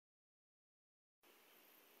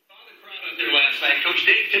last night. Coach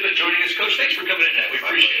Dave Tippett joining us. Coach, thanks for coming in tonight. We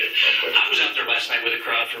appreciate it. I was out there last night with a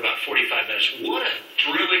crowd for about 45 minutes. What a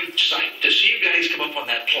thrilling sight to see you guys come up on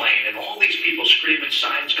that plane and all these people screaming,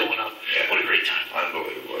 signs going up. Yeah. What a great time.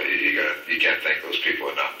 Unbelievable. You can't thank those people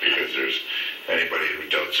enough, because there's anybody who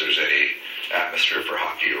doubts there's any atmosphere for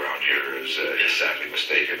hockey around here is sadly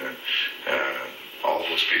mistaken. And all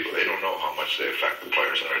those people, they don't know how much they affect the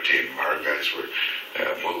players on our team. Our guys were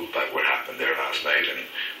moved by what happened there last night, and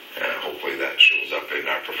hopefully that shows up in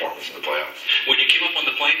our performance in the playoffs. When you came up on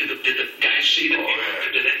the plane, did the guys see the people?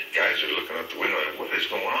 Did they? Guys are looking out the window like, what is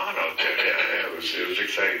going on out there? Yeah, it was an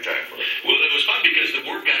exciting time for us. Well, it was fun because the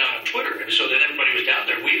word got out on Twitter, and so then everybody was down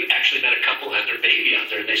there. We actually met a couple who had their baby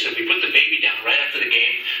out there, and they said, we put the baby down right after the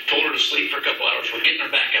game, told her to sleep for a couple hours. We're getting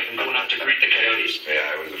her back up and going out to greet the Coyotes.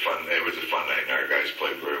 Yeah, it was a fun night, and our guys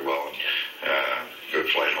played very well. And, good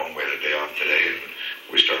flight home. We had a day off today, and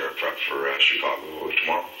we start our prep for Chicago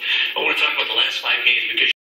tomorrow. I want to talk about the last 5 games because